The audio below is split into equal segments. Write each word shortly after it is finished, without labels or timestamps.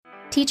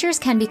teachers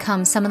can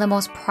become some of the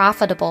most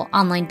profitable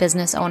online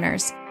business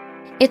owners.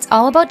 It's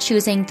all about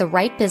choosing the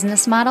right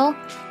business model,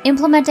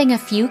 implementing a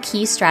few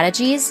key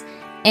strategies,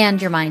 and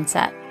your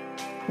mindset.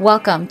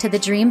 Welcome to the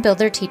Dream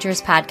Builder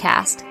Teachers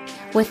Podcast.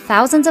 With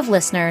thousands of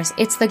listeners,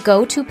 it's the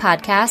go-to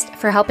podcast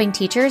for helping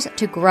teachers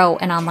to grow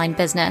an online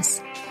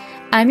business.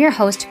 I'm your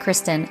host,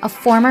 Kristen, a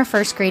former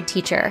first grade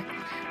teacher.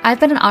 I've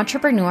been an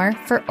entrepreneur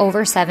for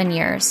over 7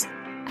 years.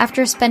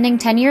 After spending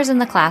 10 years in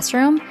the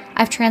classroom,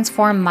 I've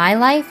transformed my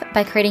life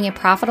by creating a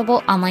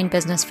profitable online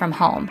business from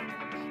home.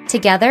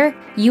 Together,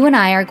 you and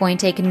I are going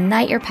to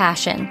ignite your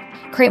passion,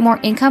 create more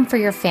income for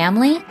your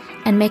family,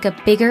 and make a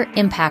bigger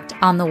impact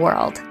on the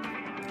world.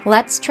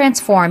 Let's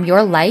transform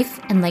your life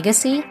and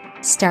legacy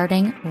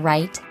starting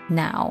right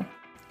now.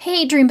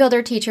 Hey, Dream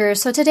Builder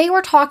teachers. So today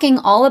we're talking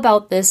all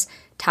about this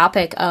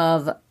topic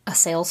of a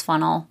sales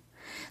funnel.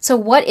 So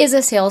what is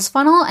a sales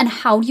funnel and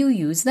how do you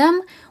use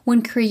them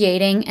when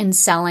creating and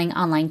selling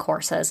online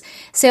courses?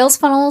 Sales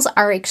funnels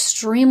are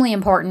extremely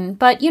important,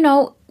 but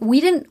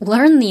we didn't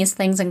learn these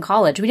things in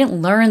college. We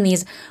didn't learn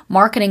these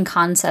marketing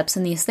concepts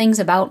and these things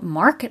about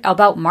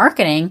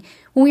marketing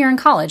when we were in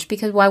college,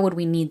 because why would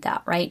we need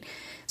that, right?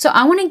 So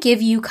I want to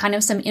give you kind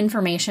of some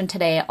information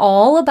today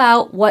all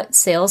about what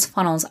sales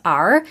funnels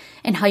are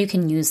and how you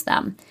can use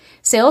them.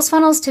 Sales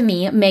funnels to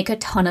me make a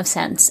ton of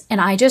sense, and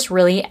I just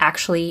really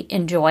actually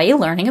enjoy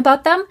learning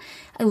about them.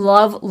 I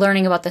love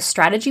learning about the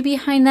strategy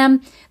behind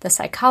them, the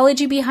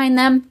psychology behind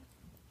them,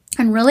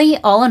 and really,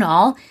 all in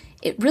all,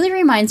 it really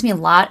reminds me a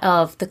lot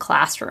of the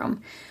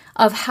classroom,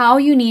 of how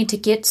you need to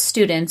get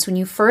students. When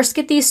you first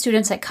get these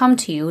students that come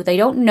to you, they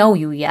don't know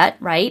you yet,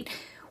 right?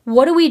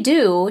 What do we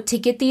do to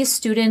get these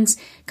students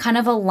kind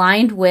of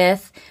aligned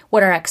with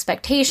what our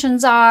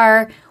expectations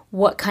are,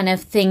 what kind of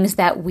things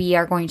that we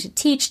are going to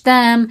teach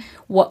them,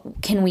 what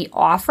can we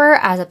offer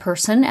as a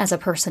person, as a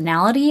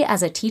personality,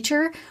 as a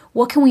teacher,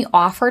 what can we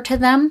offer to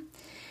them?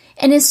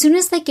 And as soon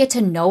as they get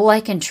to know,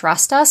 like, and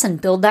trust us and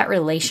build that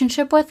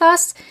relationship with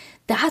us,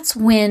 that's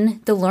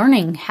when the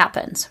learning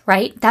happens,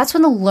 right? That's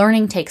when the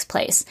learning takes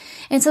place.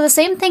 And so the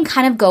same thing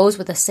kind of goes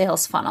with a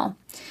sales funnel.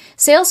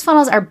 Sales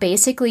funnels are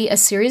basically a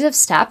series of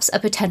steps a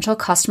potential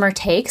customer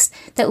takes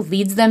that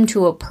leads them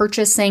to a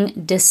purchasing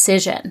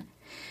decision.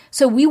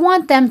 So we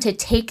want them to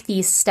take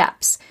these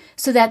steps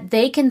so that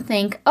they can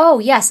think, oh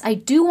yes, I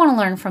do want to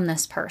learn from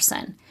this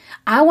person.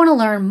 I want to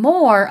learn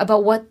more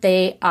about what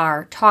they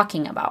are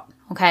talking about,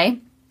 okay?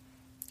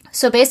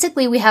 So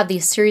basically we have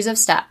these series of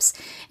steps,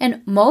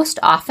 and most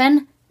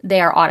often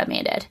they are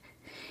automated.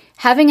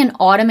 Having an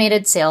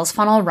automated sales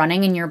funnel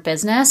running in your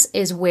business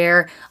is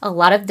where a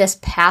lot of this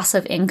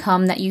passive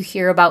income that you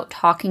hear about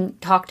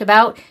talked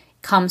about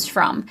comes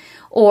from.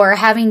 Or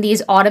having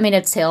these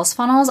automated sales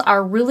funnels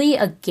are really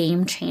a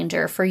game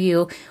changer for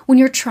you when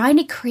you're trying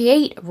to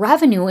create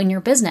revenue in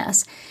your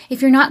business.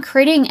 If you're not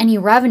creating any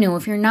revenue,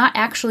 if you're not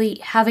actually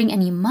having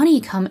any money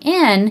come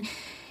in,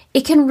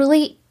 it can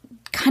really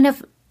kind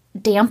of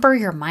damper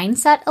your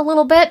mindset a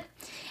little bit,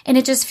 and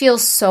it just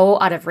feels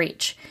so out of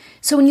reach.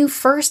 So when you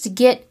first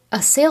get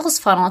a sales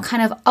funnel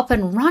kind of up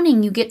and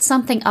running, you get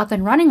something up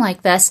and running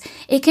like this,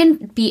 it can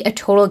be a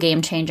total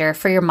game changer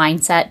for your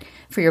mindset,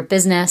 for your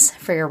business,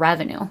 for your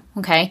revenue,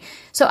 okay?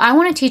 So I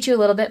want to teach you a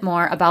little bit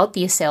more about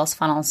these sales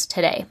funnels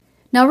today.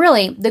 Now,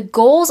 really, the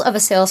goals of a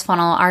sales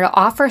funnel are to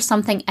offer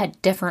something at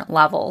different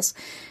levels.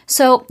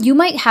 So you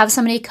might have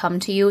somebody come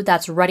to you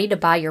that's ready to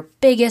buy your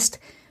biggest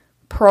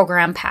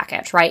program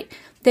package, right?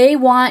 They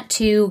want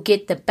to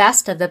get the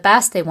best of the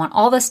best. They want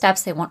all the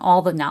steps. They want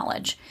all the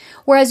knowledge.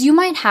 Whereas you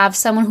might have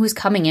someone who's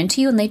coming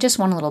into you and they just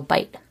want a little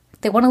bite.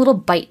 They want a little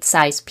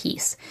bite-sized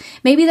piece.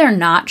 Maybe they're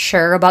not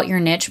sure about your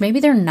niche.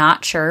 Maybe they're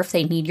not sure if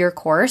they need your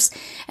course,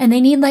 and they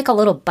need like a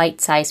little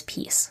bite-sized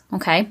piece,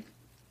 okay?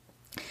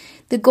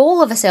 The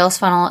goal of a sales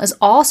funnel is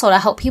also to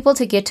help people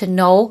to get to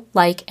know,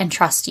 like, and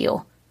trust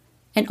you.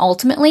 And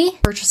ultimately,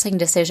 purchasing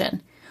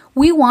decision.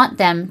 We want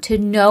them to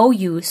know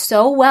you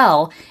so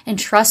well and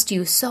trust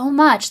you so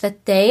much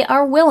that they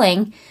are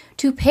willing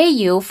to pay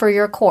you for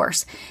your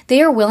course.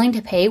 They are willing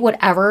to pay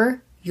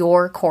whatever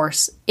your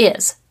course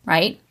is,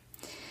 right?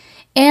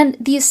 And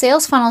these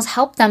sales funnels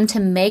help them to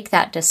make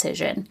that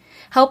decision,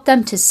 help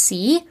them to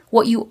see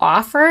what you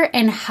offer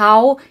and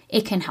how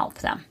it can help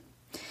them.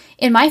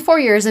 In my 4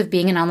 years of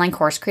being an online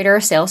course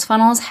creator, sales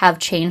funnels have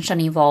changed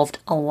and evolved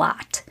a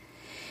lot.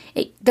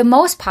 The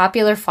most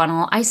popular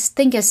funnel I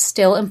think is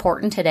still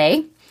important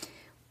today,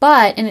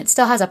 and it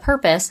still has a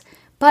purpose,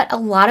 but a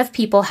lot of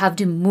people have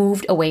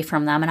moved away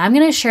from them. And I'm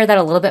going to share that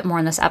a little bit more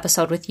in this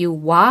episode with you,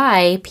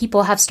 why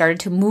people have started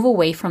to move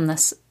away from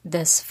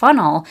this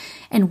funnel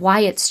and why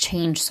it's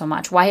changed so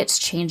much, why it's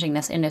changing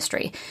this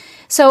industry.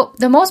 So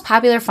the most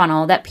popular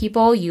funnel that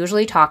people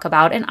usually talk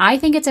about, and I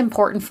think it's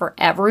important for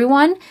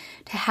everyone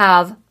to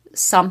have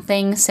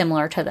something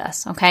similar to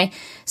this, okay?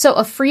 So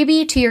a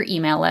freebie to your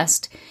email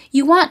list.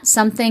 You want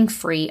something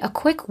free, a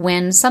quick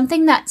win,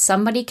 something that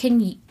somebody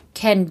can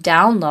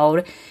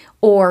download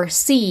or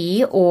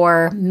see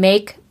or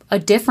make a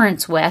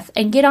difference with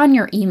and get on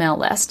your email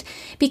list.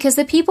 Because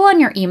the people on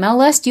your email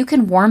list, you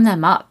can warm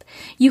them up.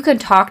 You can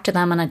talk to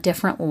them on a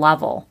different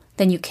level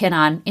than you can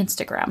on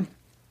Instagram.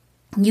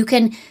 You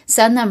can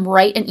send them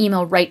an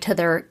email right to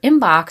their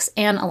inbox,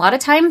 and a lot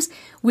of times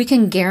we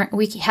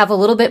have a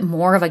little bit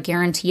more of a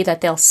guarantee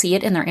that they'll see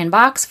it in their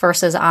inbox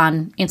versus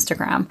on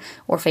Instagram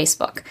or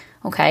Facebook,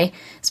 okay?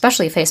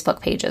 Especially Facebook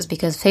pages,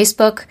 because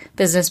Facebook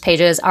business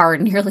pages are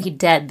nearly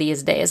dead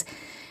these days,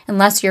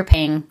 unless you're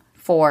paying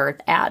for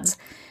ads.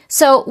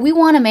 So we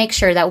want to make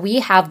sure that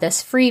we have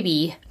this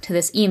freebie to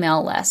this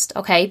email list,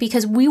 okay?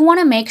 Because we want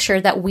to make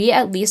sure that we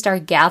at least are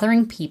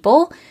gathering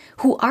people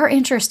who are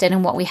interested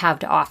in what we have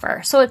to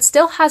offer. So it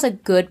still has a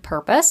good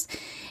purpose,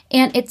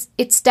 and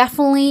it's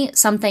definitely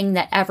something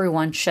that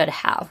everyone should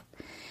have.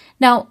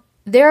 Now,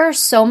 there are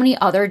so many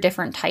other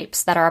different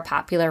types that are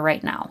popular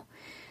right now.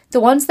 The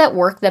ones that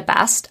work the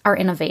best are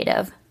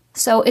innovative.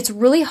 So it's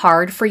really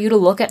hard for you to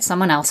look at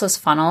someone else's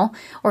funnel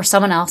or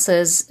someone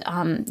else's,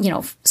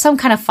 some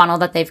kind of funnel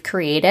that they've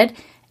created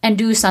and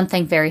do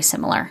something very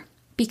similar,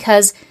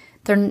 because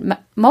they're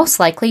most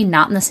likely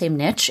not in the same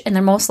niche, and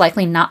they're most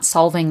likely not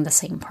solving the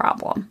same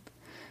problem.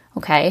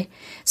 Okay.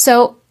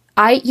 So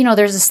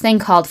there's this thing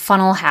called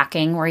funnel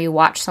hacking, where you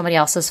watch somebody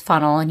else's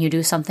funnel and you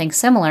do something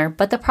similar.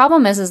 But the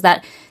problem is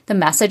that the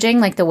messaging,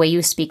 like the way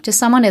you speak to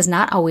someone, is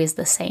not always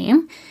the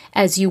same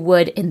as you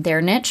would in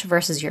their niche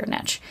versus your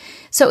niche.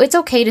 So it's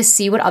okay to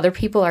see what other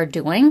people are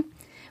doing,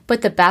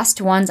 but the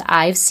best ones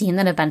I've seen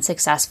that have been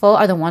successful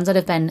are the ones that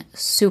have been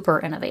super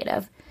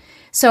innovative.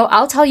 So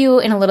I'll tell you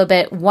in a little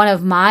bit one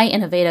of my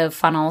innovative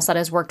funnels that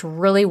has worked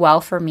really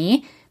well for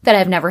me that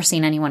I've never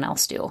seen anyone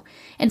else do.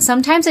 And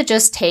sometimes it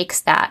just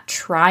takes that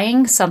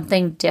trying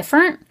something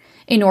different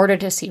in order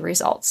to see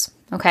results,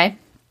 okay?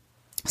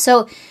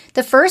 So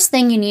the first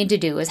thing you need to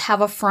do is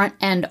have a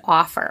front-end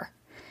offer.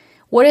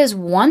 What is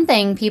one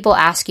thing people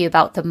ask you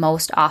about the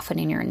most often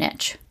in your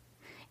niche?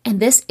 And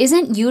this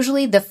isn't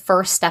usually the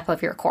first step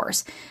of your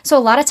course. So a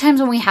lot of times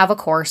when we have a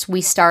course,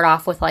 we start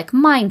off with like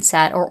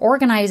mindset or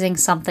organizing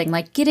something,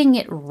 like getting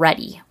it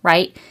ready,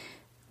 right?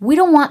 We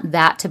don't want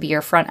that to be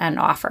your front end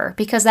offer,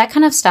 because that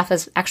kind of stuff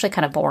is actually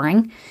kind of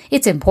boring.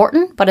 It's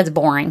important, but it's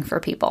boring for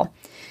people.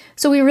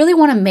 So we really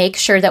want to make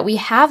sure that we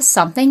have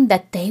something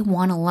that they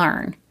want to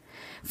learn.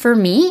 For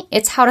me,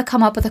 it's how to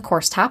come up with a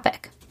course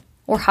topic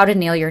or how to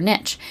nail your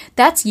niche.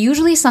 That's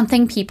usually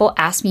something people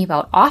ask me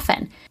about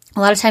often. A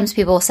lot of times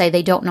people will say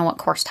they don't know what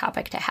course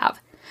topic to have.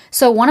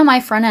 So one of my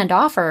front-end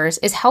offers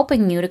is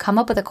helping you to come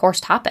up with a course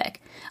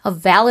topic, a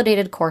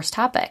validated course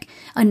topic.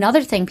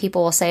 Another thing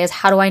people will say is,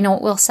 how do I know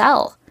it will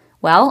sell?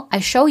 Well, I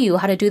show you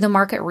how to do the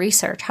market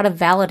research, how to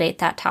validate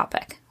that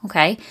topic,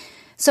 okay?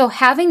 So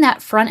having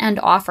that front-end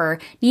offer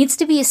needs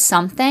to be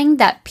something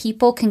that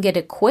people can get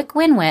a quick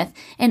win with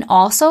and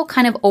also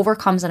kind of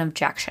overcomes an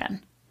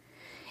objection.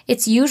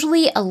 It's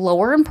usually a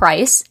lower in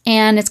price,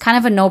 and it's kind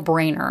of a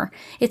no-brainer.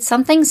 It's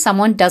something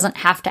someone doesn't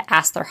have to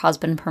ask their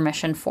husband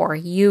permission for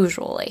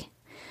usually.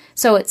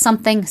 So it's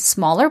something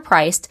smaller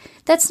priced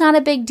that's not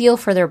a big deal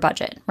for their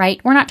budget,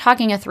 right? We're not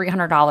talking a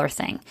 $300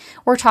 thing.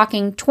 We're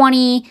talking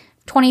 $20,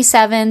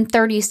 $27,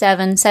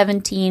 $37,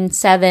 $17,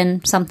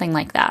 $7, something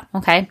like that,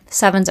 okay?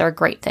 Sevens are a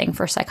great thing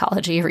for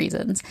psychology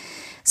reasons.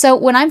 So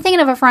when I'm thinking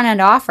of a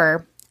front-end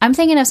offer, I'm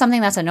thinking of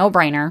something that's a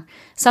no-brainer,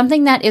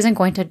 something that isn't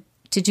going to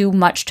do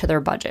much to their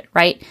budget,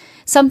 right?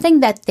 Something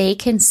that they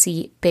can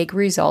see big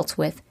results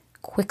with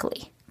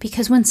quickly.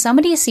 Because when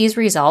somebody sees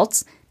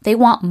results, they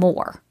want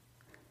more.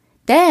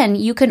 Then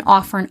you can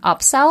offer an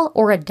upsell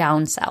or a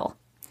downsell.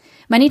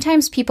 Many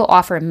times people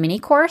offer a mini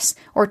course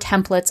or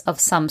templates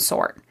of some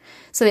sort.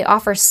 So they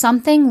offer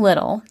something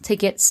little to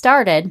get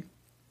started,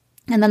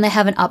 and then they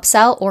have an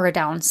upsell or a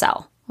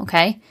downsell,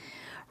 okay?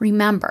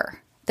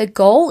 Remember, the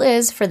goal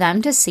is for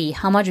them to see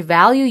how much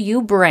value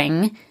you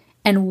bring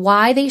and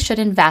why they should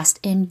invest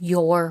in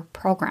your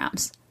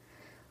programs.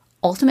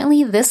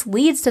 Ultimately, this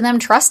leads to them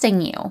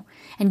trusting you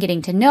and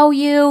getting to know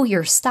you,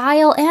 your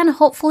style, and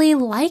hopefully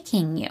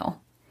liking you.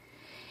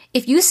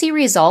 If you see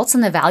results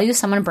and the value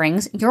someone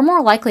brings, you're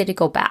more likely to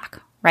go back,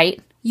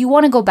 right? You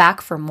want to go back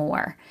for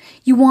more.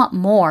 You want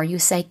more. You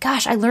say,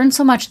 gosh, I learned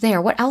so much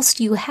there. What else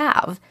do you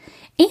have?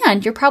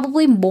 And you're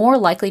probably more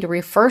likely to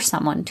refer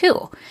someone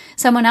too.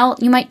 Someone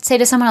else, you might say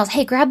to someone else,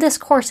 hey, grab this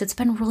course. It's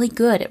been really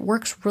good. It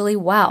works really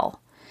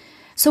well.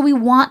 So we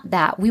want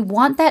that. We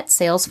want that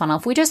sales funnel.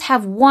 If we just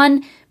have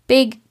one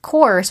big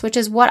course, which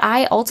is what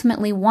I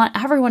ultimately want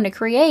everyone to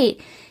create,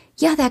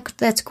 yeah,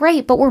 that's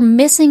great, but we're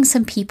missing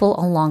some people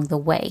along the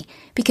way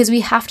because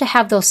we have to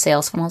have those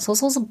sales funnels,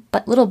 those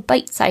little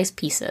bite-sized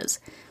pieces.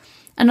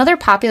 Another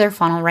popular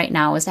funnel right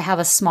now is to have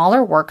a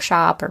smaller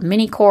workshop or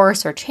mini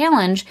course or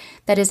challenge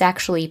that is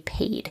actually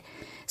paid.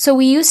 So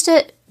we used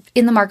to,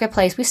 in the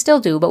marketplace, we still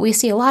do, but we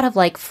see a lot of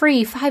like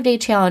free 5-day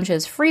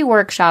challenges, free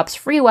workshops,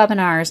 free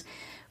webinars,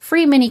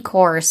 free mini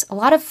course, a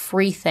lot of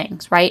free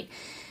things, right?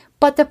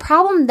 But the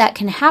problem that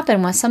can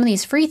happen with some of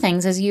these free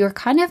things is you're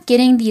kind of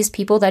getting these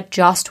people that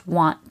just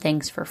want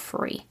things for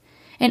free.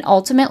 And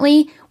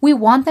ultimately, we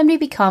want them to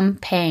become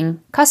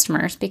paying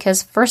customers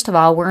because, first of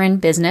all, we're in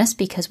business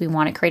because we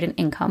want to create an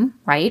income,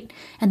 right?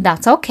 And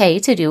that's okay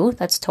to do.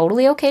 That's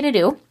totally okay to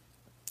do.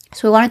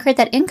 So we want to create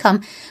that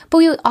income, but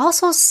we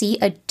also see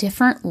a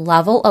different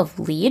level of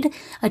lead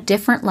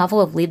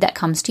that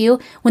comes to you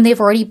when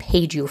they've already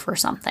paid you for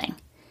something.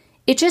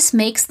 It just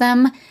makes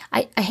them,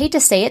 I hate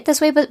to say it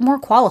this way, but more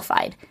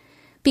qualified,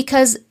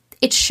 because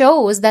it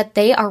shows that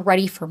they are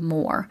ready for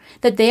more,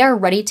 that they are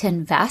ready to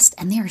invest,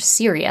 and they are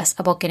serious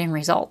about getting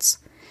results.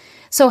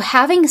 So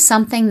having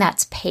something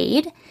that's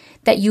paid,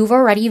 that you've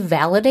already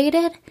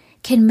validated,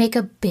 can make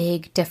a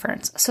big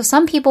difference. So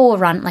some people will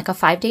run like a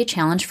 5-day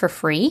challenge for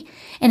free,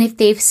 and if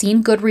they've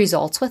seen good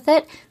results with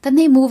it, then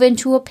they move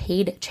into a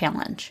paid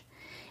challenge.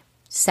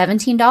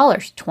 $17,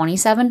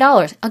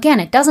 $27. Again,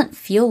 it doesn't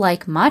feel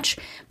like much,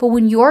 but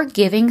when you're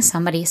giving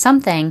somebody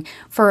something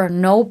for a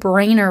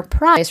no-brainer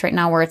price right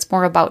now, where it's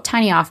more about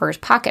tiny offers,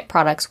 pocket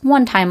products,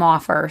 one-time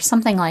offer,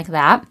 something like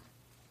that,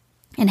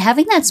 and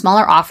having that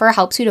smaller offer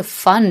helps you to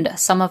fund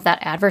some of that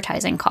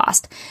advertising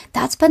cost.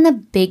 That's been the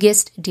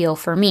biggest deal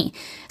for me.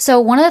 So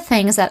one of the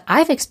things that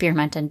I've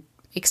experimented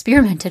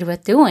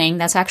with doing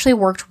that's actually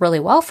worked really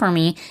well for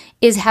me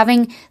is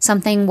having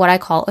something what I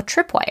call a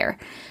tripwire.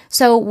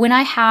 So when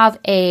I have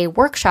a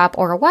workshop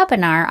or a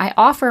webinar, I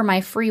offer my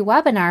free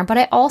webinar, but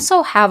I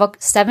also have a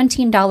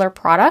 $17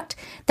 product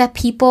that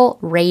people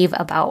rave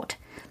about,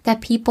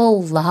 that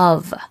people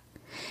love,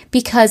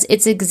 because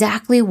it's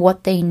exactly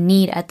what they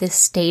need at this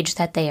stage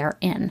that they are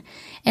in.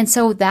 And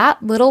so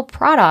that little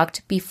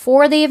product,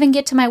 before they even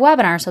get to my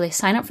webinar, so they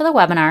sign up for the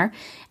webinar,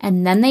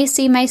 and then they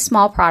see my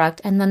small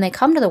product, and then they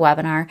come to the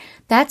webinar,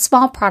 that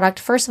small product,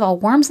 first of all,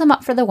 warms them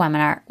up for the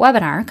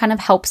webinar, kind of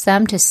helps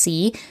them to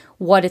see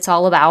what it's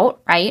all about,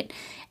 right?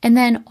 And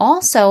then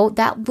also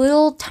that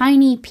little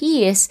tiny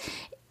piece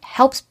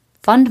helps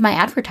fund my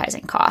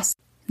advertising costs.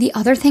 The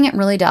other thing it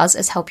really does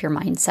is help your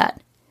mindset.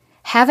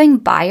 Having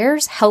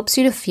buyers helps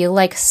you to feel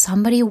like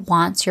somebody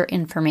wants your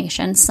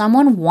information.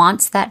 Someone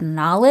wants that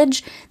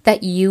knowledge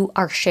that you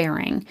are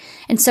sharing.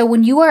 And so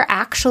when you are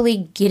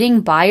actually getting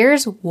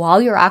buyers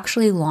while you're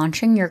actually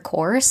launching your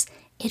course,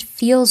 it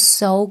feels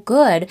so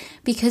good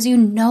because you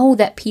know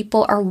that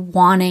people are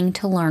wanting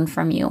to learn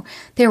from you.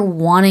 They're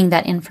wanting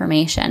that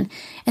information.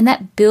 And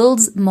that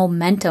builds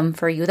momentum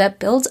for you. That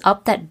builds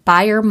up that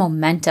buyer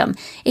momentum.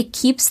 It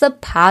keeps the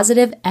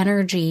positive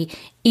energy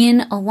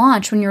in a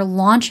launch when you're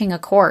launching a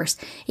course.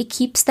 It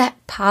keeps that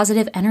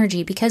positive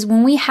energy because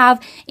when we have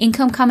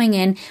income coming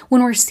in,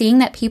 when we're seeing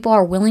that people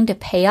are willing to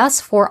pay us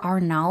for our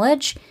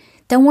knowledge,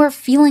 then we're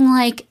feeling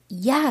like,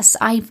 yes,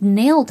 I've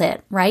nailed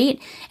it, right?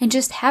 And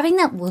just having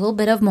that little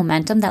bit of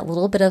momentum, that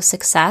little bit of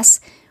success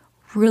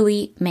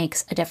really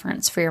makes a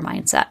difference for your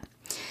mindset.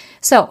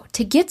 So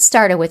to get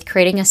started with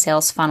creating a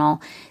sales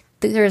funnel,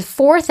 there's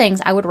 4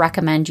 things I would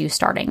recommend you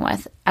starting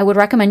with. I would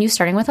recommend you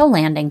starting with a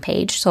landing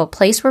page, so a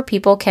place where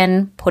people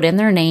can put in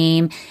their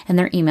name and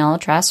their email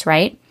address,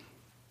 right?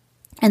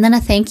 And then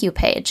a thank you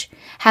page.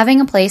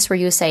 Having a place where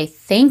you say,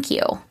 thank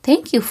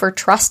you for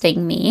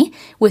trusting me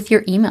with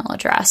your email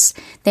address.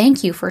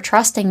 Thank you for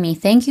trusting me.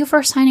 Thank you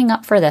for signing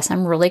up for this.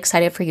 I'm really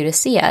excited for you to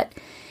see it.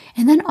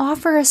 And then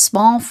offer a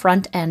small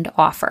front end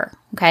offer,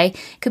 okay?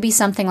 It could be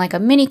something like a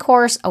mini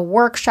course, a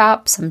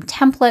workshop, some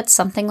templates,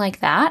 something like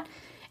that.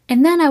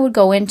 And then I would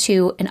go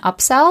into an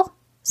upsell,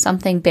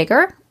 something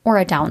bigger, or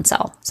a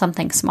downsell,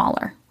 something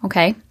smaller,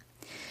 okay?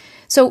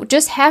 So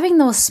just having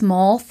those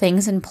small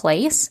things in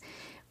place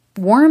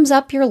warms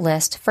up your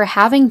list for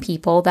having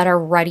people that are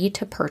ready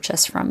to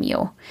purchase from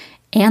you.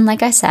 And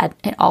like I said,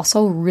 it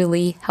also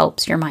really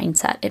helps your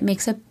mindset. It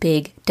makes a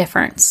big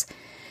difference.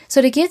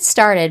 So to get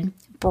started,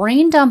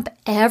 brain dump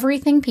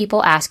everything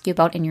people ask you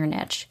about in your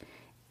niche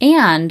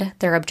and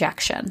their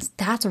objections.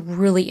 That's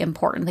really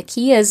important. The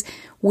key is,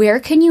 where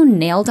can you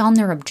nail down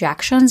their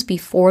objections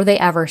before they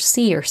ever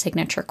see your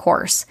signature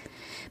course?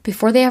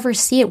 Before they ever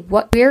see it,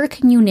 where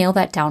can you nail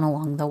that down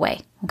along the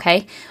way?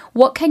 Okay?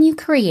 What can you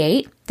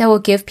create that will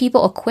give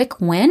people a quick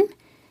win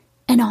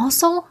and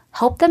also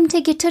help them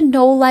to get to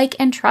know, like,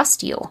 and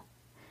trust you?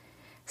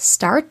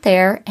 Start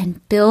there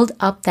and build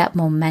up that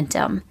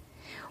momentum.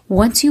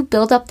 Once you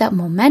build up that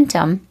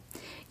momentum,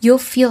 you'll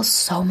feel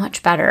so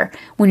much better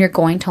when you're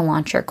going to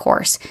launch your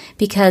course,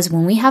 because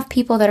when we have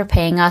people that are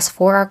paying us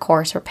for our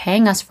course or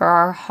paying us for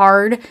our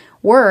hard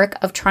work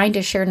of trying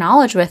to share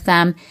knowledge with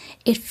them,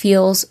 it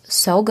feels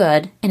so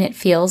good and it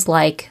feels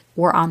like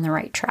we're on the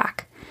right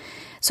track.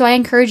 So I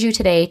encourage you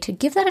today to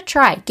give that a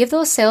try. Give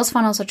those sales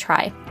funnels a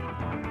try.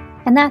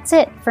 And that's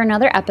it for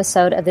another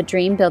episode of the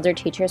Dream Builder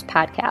Teachers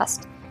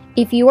podcast.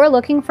 If you are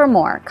looking for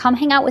more, come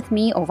hang out with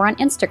me over on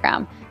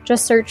Instagram.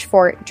 Just search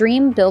for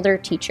Dream Builder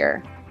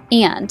Teacher.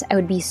 And I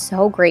would be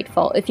so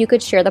grateful if you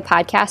could share the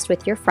podcast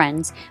with your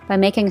friends by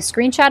making a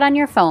screenshot on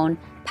your phone,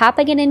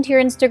 popping it into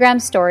your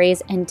Instagram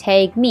stories, and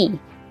tag me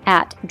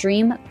at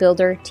Dream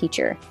Builder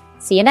Teacher.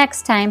 See you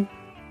next time.